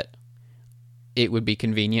decided that it would be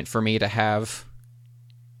convenient for me to have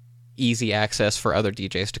easy access for other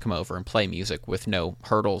DJs to come over and play music with no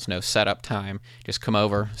hurdles, no setup time. Just come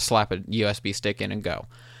over, slap a USB stick in, and go.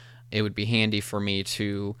 It would be handy for me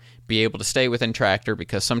to be able to stay within Traktor,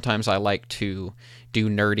 because sometimes I like to do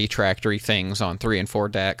nerdy Traktor-y things on 3 and 4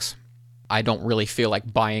 decks. I don't really feel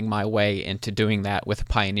like buying my way into doing that with a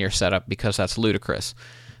Pioneer setup, because that's ludicrous.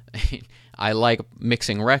 I like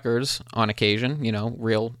mixing records on occasion,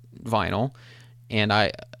 real vinyl, and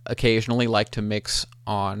I occasionally like to mix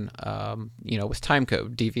on, with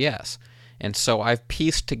timecode, DVS. And so I've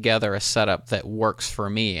pieced together a setup that works for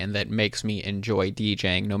me and that makes me enjoy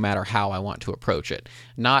DJing no matter how I want to approach it.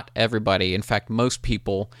 Not everybody, in fact, most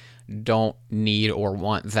people don't need or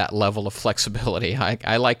want that level of flexibility.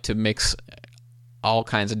 I like to mix all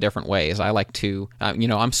kinds of different ways. I like to,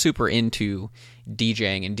 I'm super into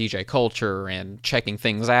DJing and DJ culture and checking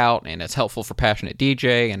things out, and it's helpful for Passionate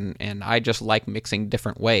DJ, and I just like mixing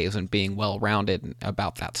different ways and being well-rounded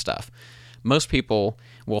about that stuff. Most people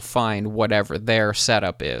will find whatever their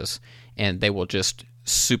setup is, and they will just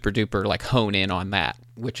super-duper hone in on that,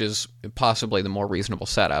 which is possibly the more reasonable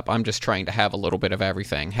setup. I'm just trying to have a little bit of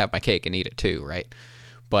everything, have my cake and eat it too, right?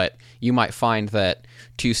 But you might find that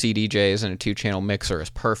 2 CDJs and a 2-channel mixer is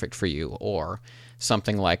perfect for you, or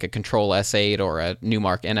something like a Control S8 or a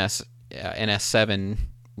Newmark NS7,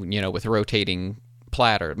 with rotating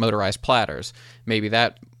motorized platters. Maybe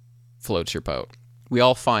that floats your boat. We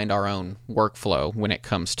all find our own workflow when it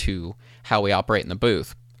comes to how we operate in the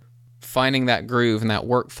booth. Finding that groove and that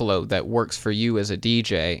workflow that works for you as a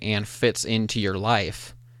DJ and fits into your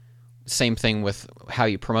life. Same thing with how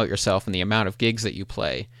you promote yourself and the amount of gigs that you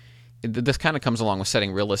play. This kind of comes along with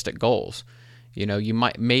setting realistic goals. You know, if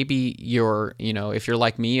you're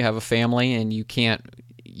like me, you have a family and you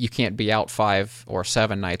can't be out 5 or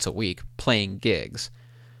 7 nights a week playing gigs.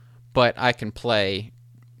 But I can play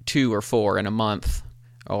 2 or 4 in a month,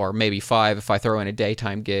 or maybe 5 if I throw in a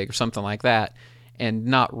daytime gig or something like that, and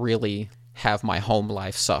not really have my home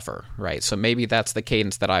life suffer, right? So maybe that's the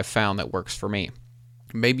cadence that I've found that works for me.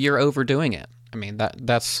 Maybe you're overdoing it. I mean,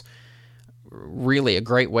 that's really a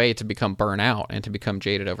great way to become burnout and to become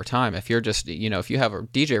jaded over time. If you're just, if you have a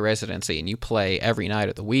DJ residency and you play every night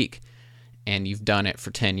of the week and you've done it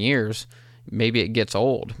for 10 years, maybe it gets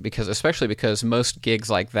old, especially because most gigs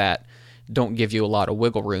like that don't give you a lot of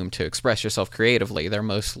wiggle room to express yourself creatively. They're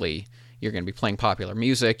mostly, you're going to be playing popular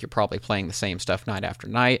music, you're probably playing the same stuff night after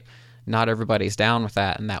night. Not everybody's down with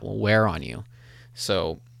that, and that will wear on you.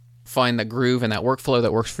 So find the groove and that workflow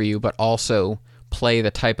that works for you, but also play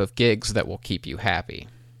the type of gigs that will keep you happy.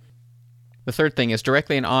 The third thing is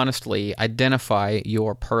directly and honestly identify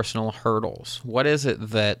your personal hurdles. What is it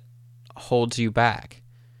that holds you back?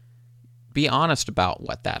 Be honest about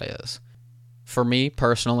what that is. For me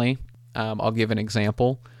personally, I'll give an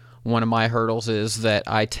example. One of my hurdles is that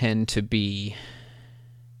I tend to be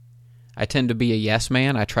a yes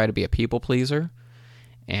man. I try to be a people pleaser,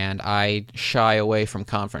 and I shy away from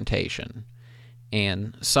confrontation.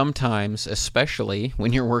 And sometimes, especially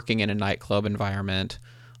when you're working in a nightclub environment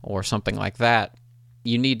or something like that,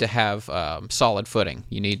 you need to have solid footing.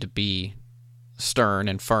 You need to be stern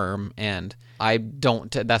and firm, and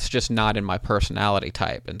that's just not in my personality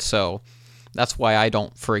type. And so that's why I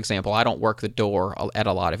don't work the door at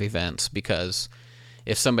a lot of events, because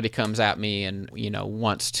if somebody comes at me and,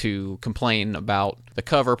 wants to complain about the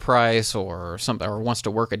cover price or something, or wants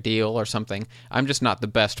to work a deal or something, I'm just not the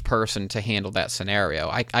best person to handle that scenario.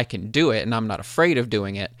 I can do it, and I'm not afraid of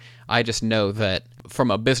doing it. I just know that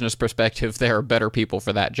from a business perspective, there are better people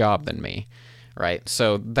for that job than me, right?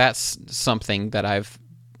 So that's something that I've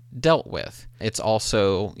dealt with. It's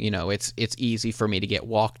also, it's easy for me to get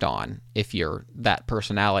walked on if you're that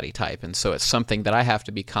personality type, and so it's something that I have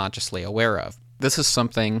to be consciously aware of. This is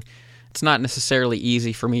something it's not necessarily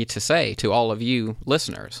easy for me to say to all of you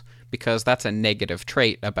listeners, because that's a negative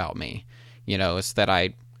trait about me. It's that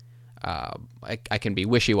I can be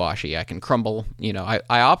wishy-washy. I can crumble. I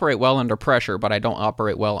operate well under pressure, but I don't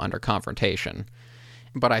operate well under confrontation.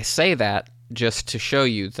 But I say that just to show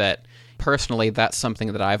you that personally that's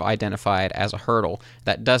something that I've identified as a hurdle.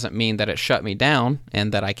 That doesn't mean that it shut me down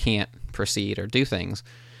and that I can't proceed or do things.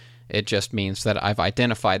 It just means that I've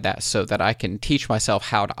identified that so that I can teach myself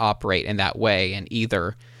how to operate in that way and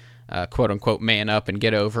either, quote-unquote, man up and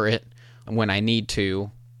get over it when I need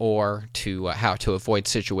to, or to how to avoid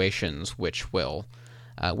situations which will,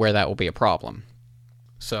 where that will be a problem.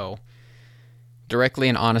 So, directly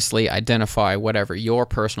and honestly identify whatever your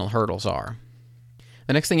personal hurdles are.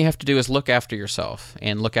 The next thing you have to do is look after yourself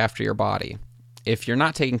and look after your body. If you're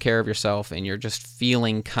not taking care of yourself and you're just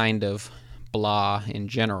feeling kind of blah in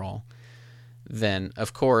general, then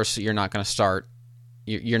of course you're not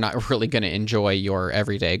really going to enjoy your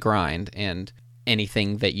everyday grind and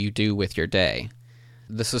anything that you do with your day.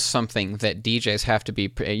 This is something that DJs have to be,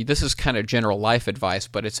 this is kind of general life advice,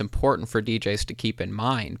 but it's important for DJs to keep in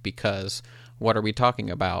mind, because what are we talking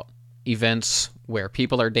about? Events where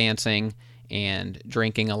people are dancing and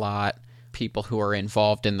drinking a lot, people who are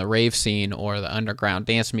involved in the rave scene or the underground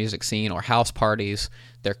dance music scene or house parties.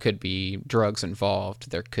 There could be drugs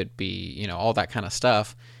involved. There could be, all that kind of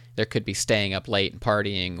stuff. There could be staying up late and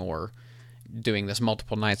partying or doing this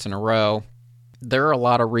multiple nights in a row. There are a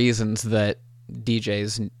lot of reasons that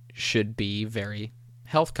DJs should be very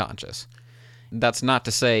health conscious. That's not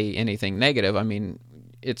to say anything negative. I mean,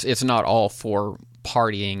 it's not all for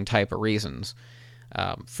partying type of reasons.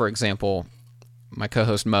 For example, my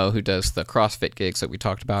co-host Mo, who does the CrossFit gigs that we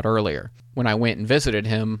talked about earlier, when I went and visited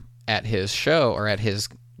him at his show or at his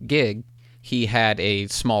gig, he had a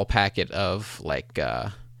small packet of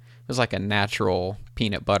it was like a natural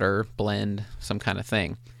peanut butter blend, some kind of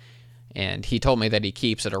thing. And he told me that he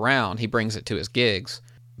keeps it around. He brings it to his gigs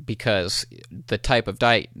because the type of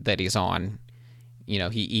diet that he's on, he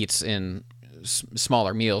eats in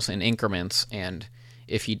smaller meals in increments, and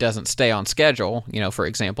if he doesn't stay on schedule, for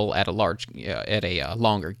example, at a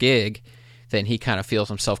longer gig, then he kind of feels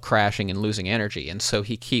himself crashing and losing energy. And so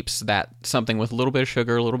he keeps that something with a little bit of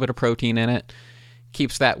sugar, a little bit of protein in it,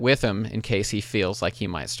 keeps that with him in case he feels like he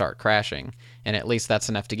might start crashing. And at least that's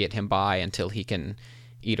enough to get him by until he can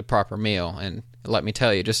eat a proper meal. And let me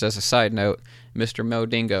tell you, just as a side note, Mr. Mo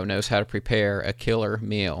Dingo knows how to prepare a killer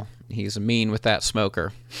meal. He's mean with that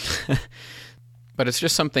smoker. But it's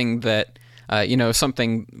just something that,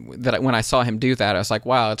 something that when I saw him do that, I was like,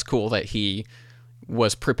 wow, it's cool that he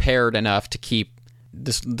was prepared enough to keep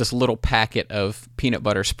this little packet of peanut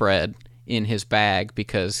butter spread in his bag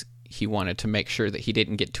because he wanted to make sure that he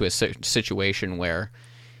didn't get to a situation where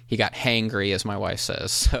he got hangry, as my wife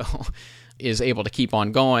says. So is able to keep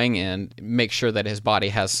on going and make sure that his body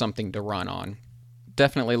has something to run on.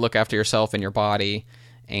 Definitely look after yourself and your body.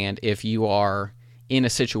 And if you are in a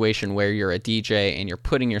situation where you're a DJ and you're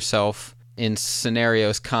putting yourself in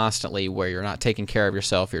scenarios constantly where you're not taking care of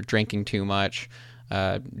yourself, you're drinking too much,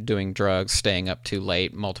 doing drugs, staying up too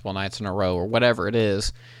late multiple nights in a row, or whatever it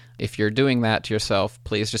is, if you're doing that to yourself,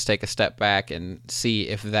 please just take a step back and see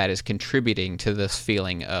if that is contributing to this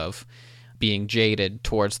feeling of being jaded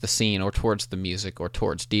towards the scene or towards the music or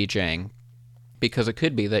towards DJing. Because it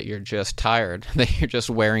could be that you're just tired, that you're just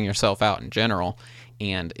wearing yourself out in general.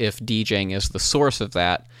 And if DJing is the source of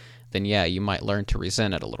that, then yeah, you might learn to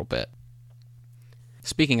resent it a little bit.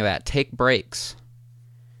 Speaking of that, take breaks.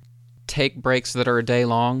 Take breaks that are a day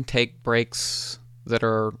long. Take breaks that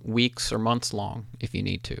are weeks or months long if you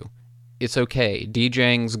need to. It's okay.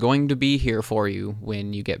 DJing's going to be here for you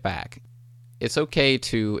when you get back. It's okay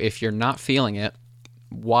to, if you're not feeling it,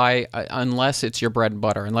 unless it's your bread and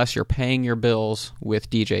butter, unless you're paying your bills with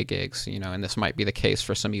DJ gigs, and this might be the case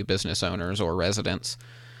for some of you business owners or residents.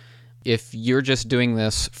 If you're just doing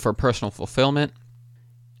this for personal fulfillment,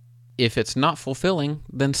 if it's not fulfilling,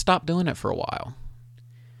 then stop doing it for a while.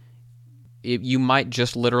 You might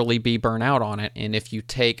just literally be burnt out on it, and if you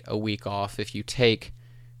take a week off, if you take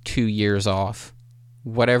 2 years off,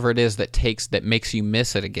 whatever it is that makes you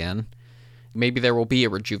miss it again, maybe there will be a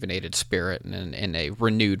rejuvenated spirit and a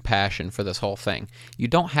renewed passion for this whole thing. You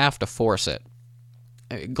don't have to force it.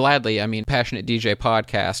 Gladly, Passionate DJ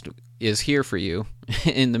Podcast is here for you.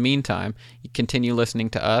 In the meantime, you continue listening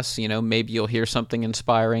to us. Maybe you'll hear something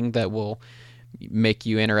inspiring that will make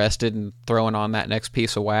you interested in throwing on that next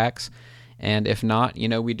piece of wax. And if not,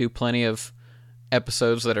 we do plenty of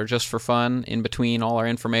episodes that are just for fun in between all our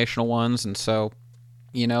informational ones. And so,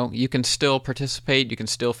 you can still participate. You can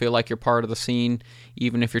still feel like you're part of the scene,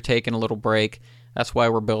 even if you're taking a little break. That's why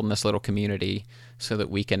we're building this little community, so that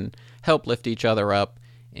we can help lift each other up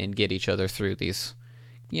and get each other through these,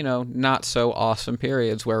 not so awesome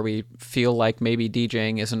periods where we feel like maybe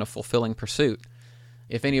DJing isn't a fulfilling pursuit.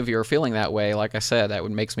 If any of you are feeling that way, like I said, that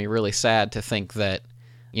makes me really sad to think that,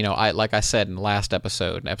 like I said in the last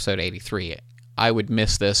episode 83, I would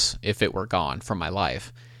miss this if it were gone from my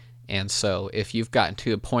life. And so if you've gotten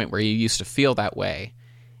to a point where you used to feel that way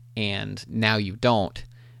and now you don't,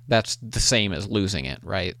 that's the same as losing it,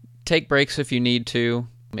 right? Take breaks if you need to.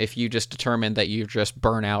 If you just determine that you're just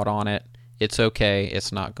burnt out on it, it's okay.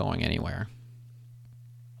 It's not going anywhere.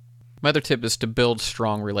 My other tip is to build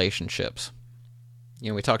strong relationships.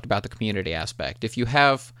 We talked about the community aspect. If you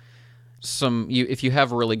have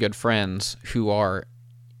really good friends who are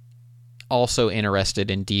also interested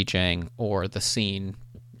in DJing or the scene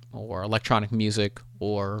or electronic music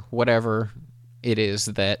or whatever it is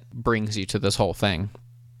that brings you to this whole thing,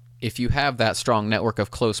 if you have that strong network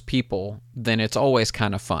of close people, then it's always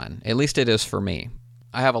kind of fun. At least it is for me.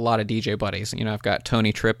 I have a lot of DJ buddies. I've got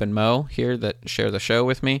Tony, Tripp, and Mo here that share the show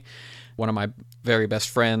with me. One of my very best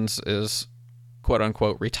friends is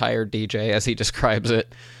quote-unquote retired DJ, as he describes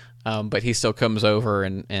it. But he still comes over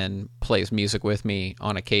and plays music with me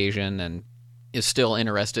on occasion and is still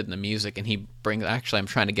interested in the music. And actually, I'm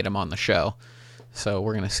trying to get him on the show. So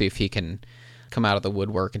we're going to see if he can come out of the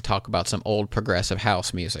woodwork and talk about some old progressive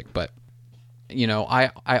house music. But,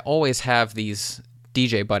 I always have these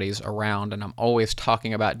DJ buddies around, and I'm always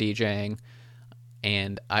talking about DJing.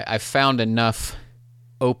 And I've found enough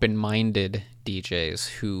open-minded DJs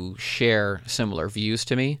who share similar views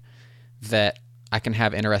to me that I can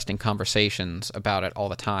have interesting conversations about it all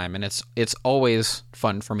the time, and it's always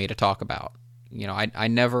fun for me to talk about. I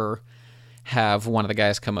never have one of the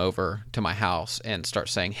guys come over to my house and start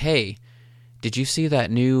saying, "Hey, did you see that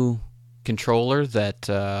new controller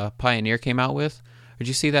that Pioneer came out with? Or did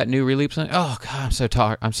you see that new release?" Oh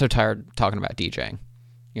God, I'm so tired talking about DJing.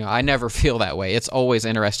 I never feel that way. It's always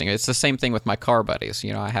interesting. It's the same thing with my car buddies.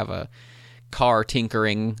 I have a car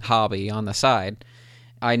tinkering hobby on the side.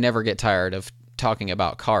 I never get tired of talking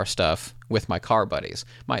about car stuff with my car buddies.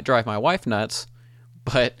 Might drive my wife nuts,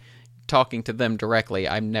 but talking to them directly,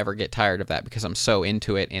 I never get tired of that because I'm so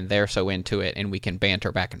into it and they're so into it and we can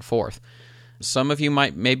banter back and forth. Some of you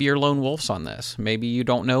maybe you're lone wolves on this. Maybe you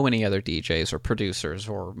don't know any other DJs or producers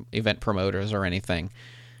or event promoters or anything.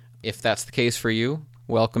 If that's the case for you,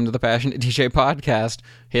 welcome to the Passionate DJ Podcast.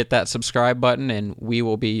 Hit that subscribe button and we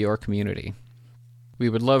will be your community. We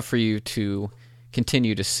would love for you to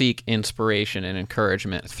continue to seek inspiration and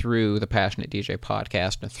encouragement through the Passionate DJ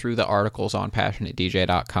Podcast and through the articles on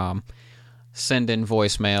passionatedj.com. Send in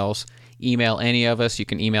voicemails. Email any of us. You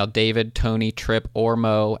can email David, Tony, Trip, or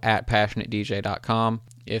Mo at passionatedj.com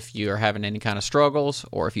if you are having any kind of struggles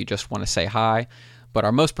or if you just want to say hi. But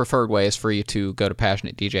our most preferred way is for you to go to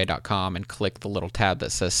passionatedj.com and click the little tab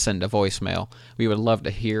that says send a voicemail. We would love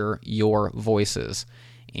to hear your voices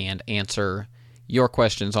and answer your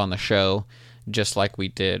questions on the show, just like we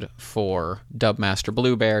did for Dubmaster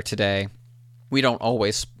Blue Bear today. We don't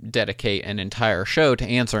always dedicate an entire show to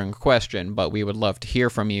answering a question, but we would love to hear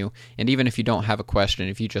from you. And even if you don't have a question,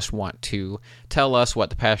 if you just want to tell us what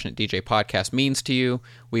the Passionate DJ Podcast means to you,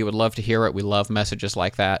 we would love to hear it. We love messages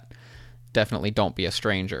like that. Definitely don't be a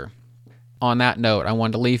stranger. On that note, I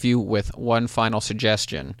wanted to leave you with one final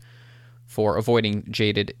suggestion for avoiding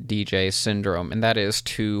Jaded DJ syndrome, and that is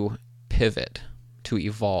to pivot, to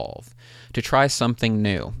evolve, to try something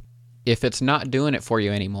new. If it's not doing it for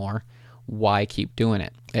you anymore, why keep doing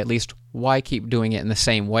it? At least, why keep doing it in the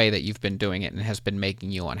same way that you've been doing it and has been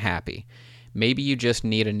making you unhappy? Maybe you just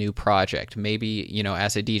need a new project. Maybe,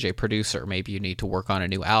 as a DJ producer, maybe you need to work on a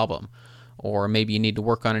new album. Or maybe you need to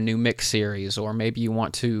work on a new mix series. Or maybe you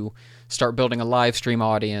want to start building a live stream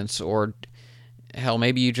audience. Or, hell,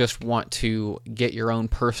 maybe you just want to get your own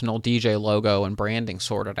personal DJ logo and branding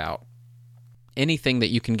sorted out. Anything that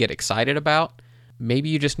you can get excited about. Maybe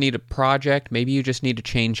you just need a project. Maybe you just need to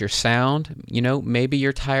change your sound. Maybe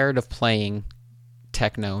you're tired of playing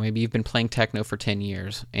techno. Maybe you've been playing techno for 10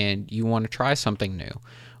 years and you want to try something new.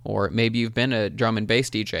 Or maybe you've been a drum and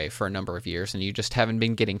bass DJ for a number of years and you just haven't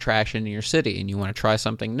been getting traction in your city and you want to try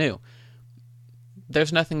something new.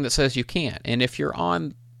 There's nothing that says you can't. And if you're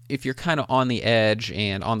kind of on the edge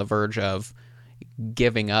and on the verge of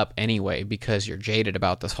giving up anyway because you're jaded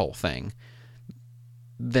about this whole thing,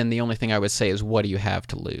 then the only thing I would say is, what do you have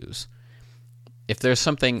to lose? If there's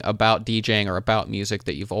something about DJing or about music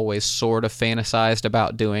that you've always sort of fantasized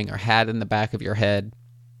about doing or had in the back of your head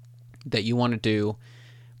that you want to do,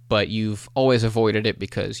 but you've always avoided it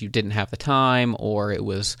because you didn't have the time or it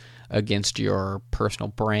was against your personal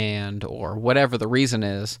brand or whatever the reason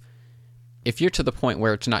is, if you're to the point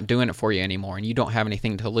where it's not doing it for you anymore and you don't have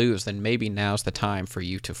anything to lose, then maybe now's the time for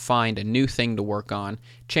you to find a new thing to work on,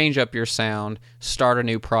 change up your sound, start a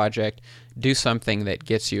new project, do something that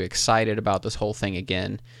gets you excited about this whole thing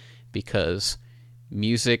again, because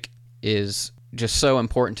music is just so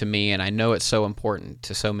important to me, and I know it's so important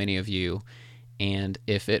to so many of you, and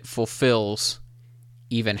if it fulfills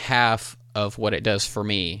even half of what it does for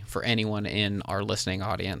me, for anyone in our listening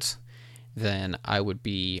audience, then I would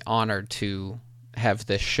be honored to have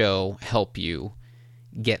this show help you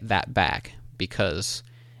get that back, because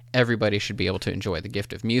everybody should be able to enjoy the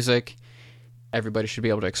gift of music. Everybody should be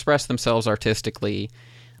able to express themselves artistically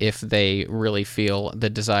if they really feel the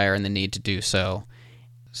desire and the need to do so.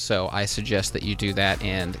 So I suggest that you do that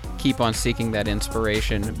and keep on seeking that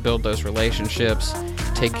inspiration, build those relationships,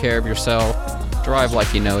 take care of yourself, drive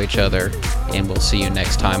like you know each other, and we'll see you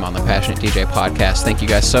next time on the Passionate DJ Podcast. Thank you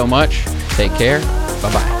guys so much. Take care.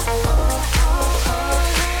 Bye-bye.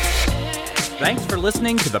 Thanks for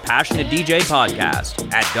listening to the Passionate DJ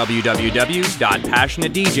Podcast at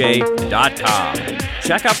www.passionatedj.com.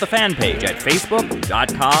 Check out the fan page at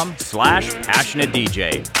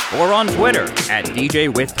facebook.com/passionatedj or on Twitter at DJ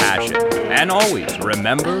with Passion. And always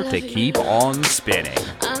remember to keep on spinning.